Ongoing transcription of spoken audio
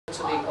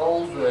to the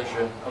old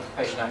version of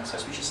Patient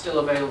Access, which is still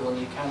available and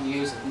you can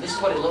use it. And this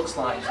is what it looks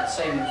like. It's the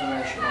same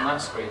information on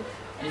that screen.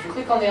 And if you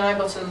click on the I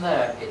button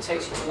there, it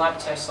takes you to Lab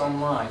Tests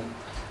Online,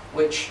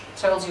 which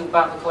tells you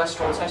about the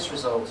cholesterol test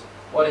result.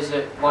 What is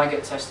it, why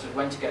get tested,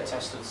 when to get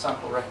tested,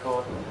 sample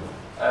record.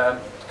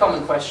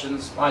 Common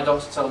questions. My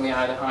doctor told me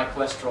I had a high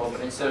cholesterol,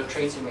 but instead of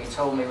treating me, he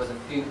told me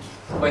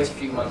wait a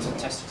few months and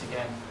test it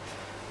again.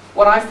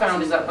 What I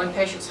found is that when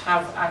patients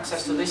have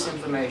access to this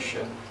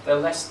information,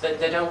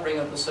 they don't ring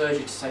up the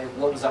surgery to say,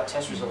 what does that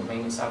test result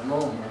mean, it's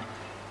abnormal.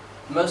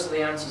 Most of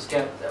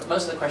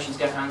the questions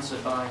get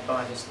answered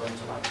by this link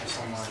to Lab Tests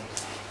Online.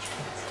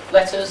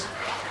 Letters,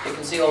 you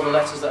can see all the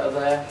letters that are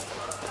there.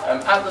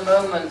 At the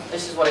moment,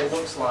 this is what it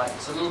looks like.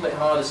 It's a little bit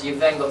harder, so you've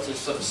then got to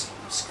sort of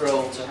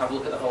scroll to have a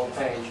look at the whole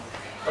page.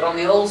 But on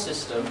the old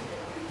system,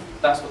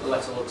 that's what the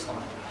letter looks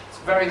like. It's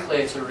very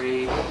clear to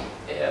read.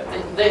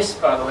 This,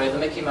 by the way, the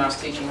Mickey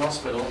Mouse Teaching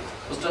Hospital,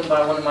 was done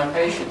by one of my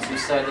patients who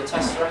said the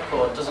test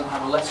record doesn't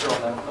have a letter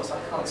on there because I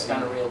can't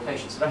scan a real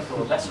patient's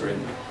record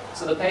lettering.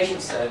 So the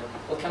patient said,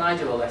 well, can I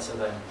do a letter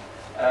then?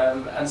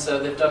 And so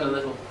they've done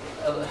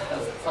a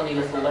funny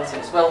little letter.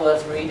 It's well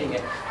worth reading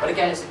it. But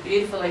again, it's a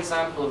beautiful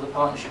example of the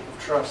partnership of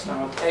trust.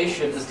 Now, a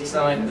patient has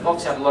decided, they've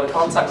obviously had a lot of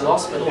contact with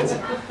hospitals,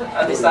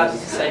 and decided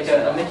to take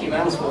a Mickey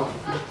Mouse one.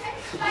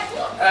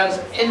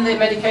 In the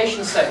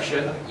medication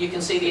section, you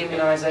can see the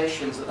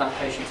immunisations that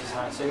patient has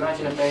had. So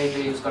imagine a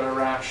baby who's got a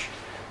rash.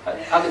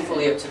 Are they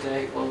fully up to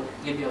date? Well,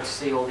 you'll be able to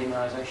see all the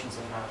immunisations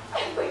they've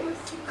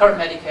had.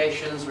 Current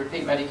medications,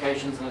 repeat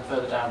medications, and then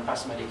further down,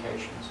 past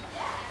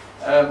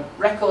medications.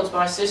 Records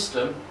by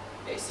system,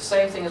 it's the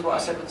same thing as what I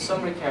said with the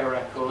summary care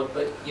record,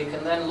 but you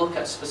can then look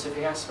at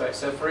specific aspects.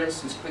 So for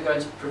instance, if we go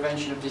into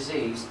prevention of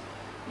disease,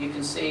 you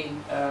can see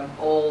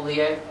all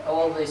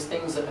these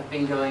things that have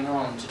been going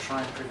on to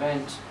try and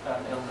prevent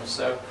illness.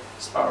 So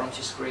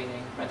spirometry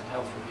screening, mental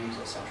health reviews,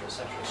 etc.,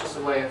 etc. It's just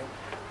a way of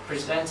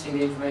presenting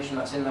the information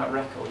that's in that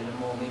record in a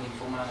more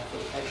meaningful manner for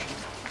the patient.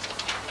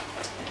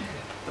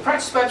 The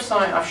practice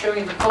website, I've shown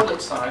you the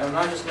public side. I'm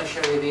now just going to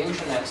show you the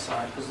intranet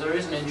side, because there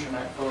is an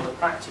intranet for the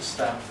practice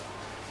staff.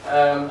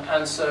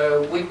 And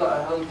so we've got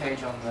a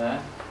homepage on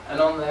there, and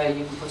on there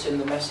you can put in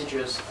the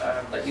messages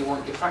that you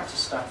want your practice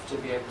staff to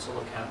be able to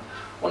look at.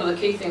 One of the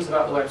key things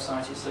about the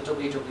website is the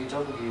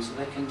www, so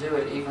they can do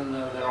it even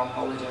though they're on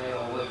holiday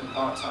or working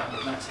part-time. They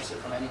can access it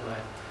from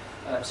anywhere.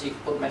 So you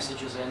can put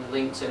messages in,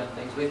 links in and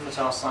things. We've put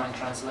our Sign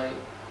Translate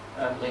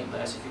link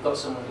there, so if you've got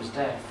someone who's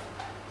deaf,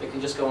 they can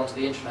just go onto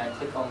the internet,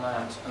 click on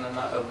that, and then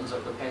that opens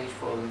up the page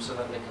for them so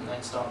that they can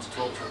then start to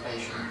talk to a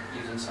patient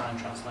using Sign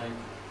Translate.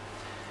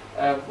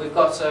 We've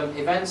got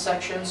events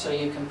section, so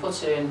you can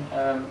put in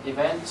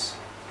events.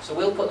 So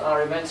we'll put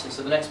our events in,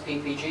 so the next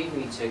PPG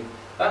meeting,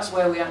 that's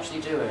where we actually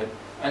do it,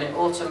 and it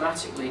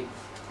automatically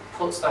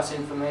puts that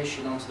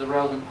information onto the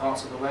relevant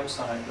parts of the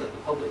website that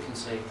the public can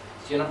see,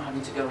 so you're not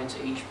having to go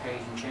into each page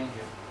and change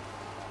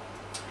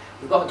it.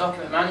 We've got a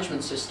document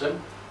management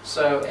system,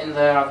 so in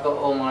there I've got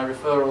all my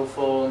referral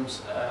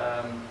forms,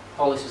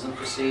 policies and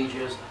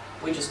procedures.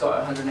 We just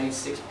got a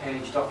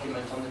 186-page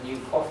document on the new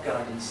QOF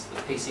guidance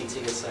that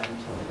PCT has sent.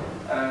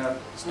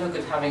 It's no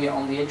good having it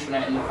on the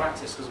intranet in the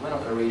practice because we're not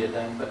going to read it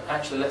then, but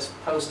actually let's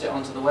post it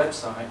onto the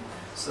website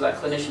so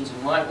that clinicians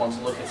who might want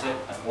to look at it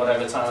at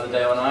whatever time of the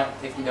day or night,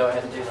 they can go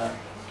ahead and do that.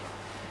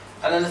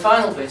 And then the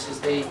final bit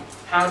is the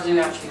how do you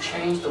actually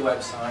change the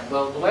website?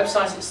 Well, the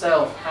website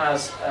itself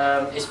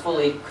is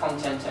fully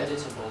content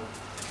editable,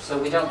 so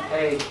we don't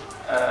pay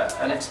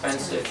an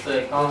expensive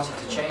third party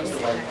to change the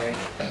web page.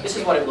 This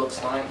is what it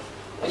looks like.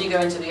 When you go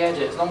into the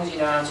edit, as long as you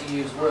know how to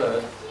use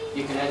Word,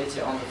 you can edit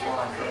it on the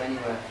fly from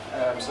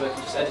anywhere. So I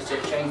can just edit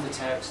it, change the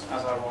text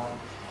as I want.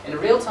 In a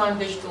real-time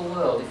digital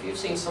world, if you've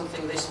seen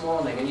something this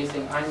morning and you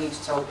think, I need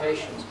to tell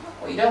patients,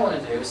 what you don't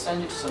want to do is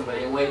send it to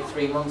somebody and wait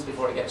 3 months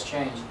before it gets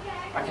changed.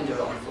 I can do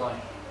it on the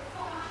fly.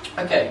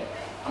 Okay,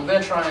 I'm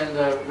going to try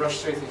and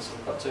rush through things, so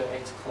we've got to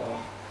 8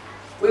 o'clock.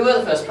 We were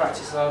the first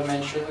practice, as I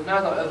mentioned. We've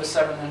now got over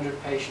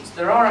 700 patients.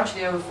 There are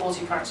actually over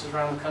 40 practices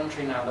around the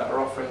country now that are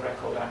offering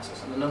record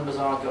access, and the numbers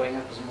are going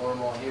up as more and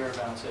more hear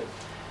about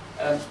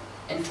it.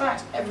 In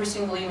fact, every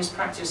single EMIS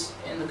practice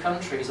in the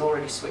country is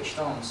already switched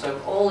on,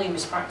 so all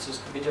EMIS practices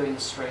could be doing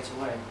this straight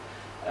away.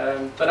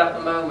 But at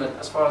the moment,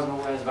 as far as I'm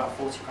aware, there's about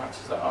 40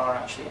 practices that are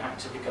actually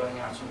actively going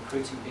out and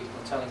recruiting people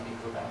and telling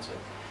people about it.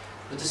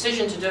 The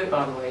decision to do it,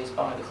 by the way, is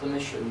by the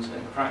clinicians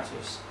in the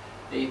practice.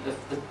 The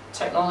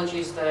technology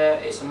is there,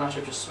 it's a matter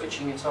of just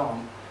switching it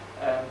on,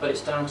 but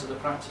it's down to the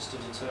practice to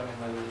determine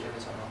whether they do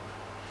it or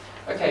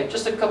not. Okay,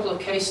 just a couple of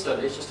case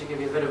studies, just to give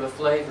you a bit of a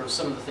flavour of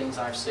some of the things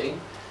I've seen.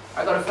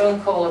 I got a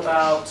phone call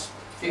about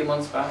a few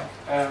months back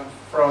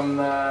from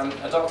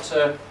a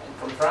doctor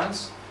from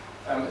France.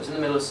 It was in the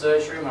middle of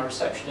surgery. My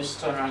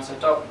receptionist turned around and said,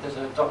 Doc, there's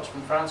a doctor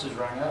from France who's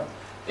rang up.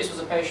 This was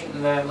a patient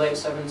in their late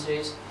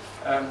 70s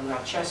who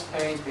had chest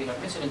pains, been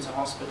admitted into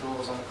hospital,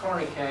 was on the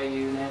coronary care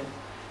unit,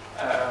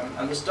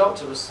 and this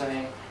doctor was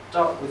saying,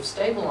 Doc, we've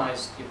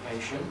stabilised your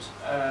patient,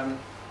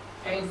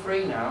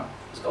 pain-free now,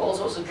 he's got all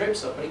sorts of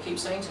drips up, but he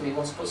keeps saying to me he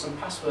wants to put some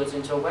passwords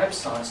into a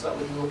website so that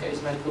we can look at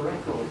his medical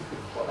record.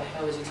 What the hell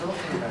hell is he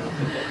talking about?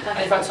 And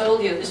if I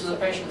told you this was a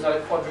patient who's had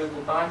a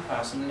quadruple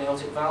bypass and an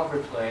aortic valve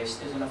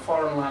replaced, is in a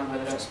foreign land where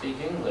they don't speak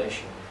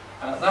English,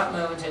 and at that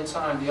moment in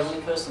time, the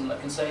only person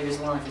that can save his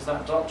life is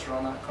that doctor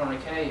on that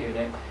coronary care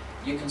unit,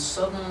 you can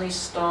suddenly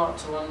start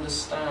to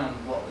understand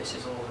what this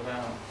is all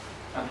about,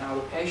 and how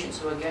the patients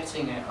who are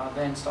getting it are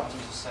then starting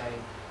to say,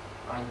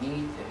 I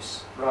need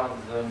this, rather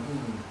than,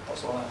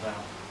 what's all that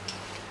about?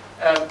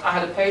 I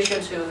had a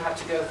patient who had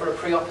to go for a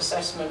pre-op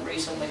assessment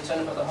recently,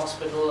 turned up at the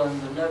hospital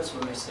and the notes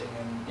were missing,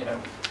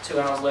 and 2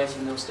 hours later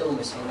and they were still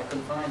missing and they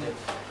couldn't find it.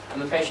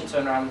 And the patient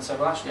turned around and said,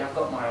 well actually I've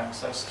got my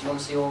access, do you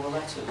want to see all the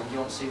letters and do you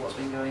want to see what's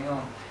been going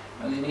on?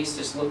 And the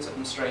anaesthetist looked at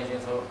them strangely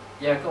and thought,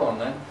 yeah, go on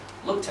then.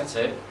 Looked at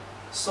it,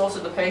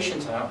 sorted the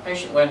patient out,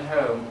 patient went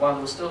home while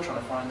they were still trying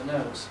to find the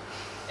notes.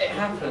 It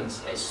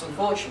happens, it's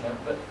unfortunate,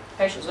 but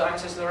patients got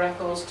access to the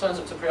records, turns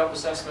up to pre-op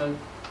assessment,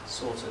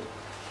 sorted.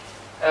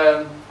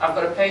 I've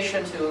got a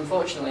patient who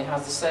unfortunately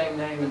has the same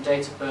name and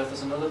date of birth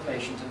as another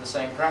patient in the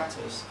same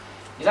practice.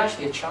 He's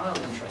actually a child,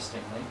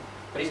 interestingly,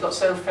 but he's got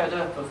so fed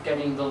up of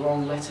getting the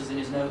long letters in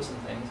his notes and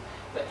things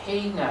that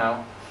he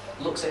now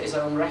looks at his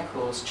own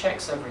records,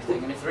 checks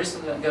everything, and if there is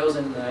something that goes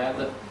in there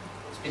that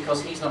it's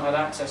because he's not had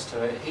access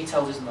to it, he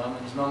tells his mum,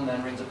 and his mum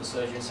then rings up the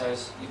surgeon and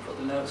says, you put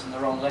the notes in the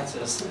wrong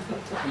letters,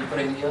 and you put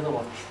it in the other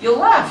one. You'll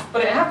laugh,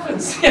 but it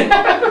happens.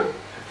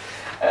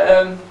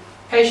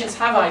 Patients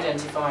have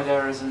identified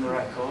errors in the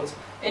records.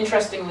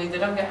 Interestingly, they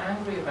don't get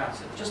angry about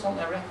it. They just want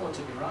their record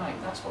to be right.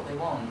 That's what they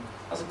want.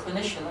 As a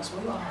clinician, that's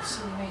what, oh,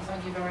 silly me,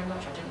 thank you very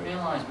much. I didn't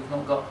realise we've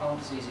not got heart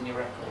disease in your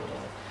record,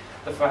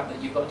 or the fact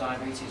that you've got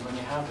diabetes when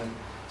you haven't.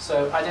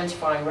 So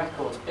identifying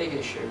records, big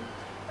issue.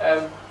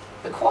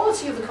 The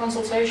quality of the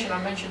consultation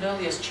I mentioned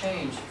earlier has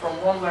changed from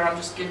one where I'm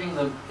just giving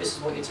them, this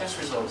is what your test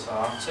results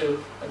are,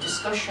 to a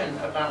discussion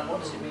about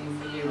what does it mean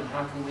for you and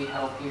how can we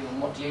help you and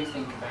what do you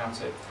think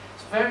about it.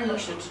 It's very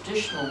much the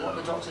traditional, what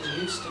the doctors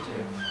used to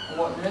do and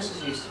what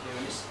nurses used to do.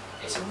 And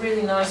it's a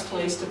really nice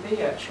place to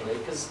be actually,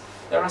 because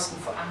they're asking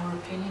for our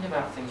opinion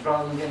about things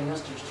rather than getting us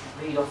to just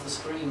read off the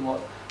screen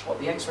what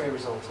the x-ray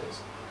result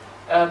is.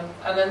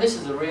 And then this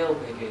is a real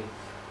biggie.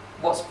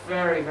 What's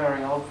very,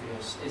 very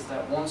obvious is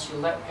that once you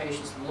let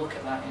patients look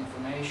at that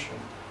information,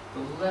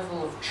 the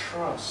level of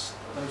trust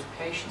that those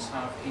patients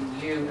have in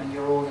you and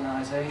your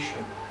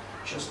organisation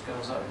just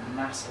goes up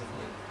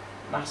massively,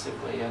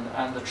 massively,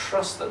 and the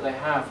trust that they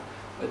have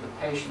with the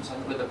patients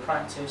and with the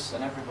practice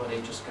and everybody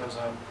just goes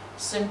up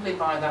simply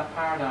by that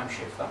paradigm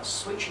shift, that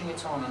switching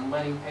it on and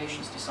letting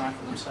patients decide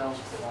for themselves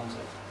if they want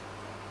it.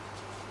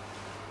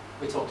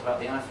 We talked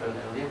about the iPhone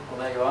earlier, well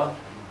there you are.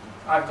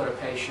 I've got a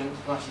patient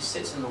who actually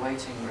sits in the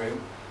waiting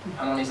room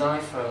and on his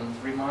iPhone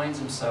reminds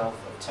himself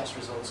of test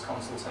results,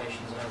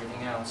 consultations and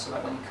everything else, so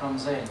that when he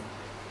comes in,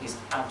 he's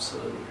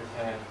absolutely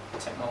prepared. The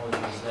technology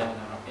is there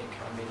now, it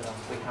can be done,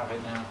 we have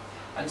it now.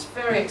 And it's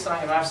very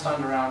exciting. I've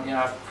stand around,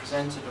 I've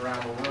presented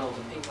around the world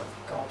and people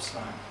are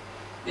gobsmacked.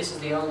 This is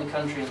the only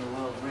country in the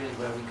world really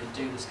where we could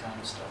do this kind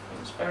of stuff. It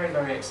was very,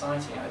 very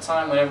exciting. At a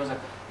time when everyone's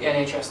like, the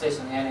NHS this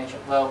and the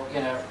NHS, well,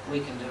 we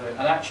can do it.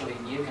 And actually,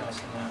 you guys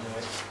can now do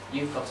it.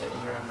 You've got it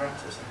in your own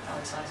practice. And how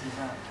exciting is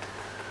that?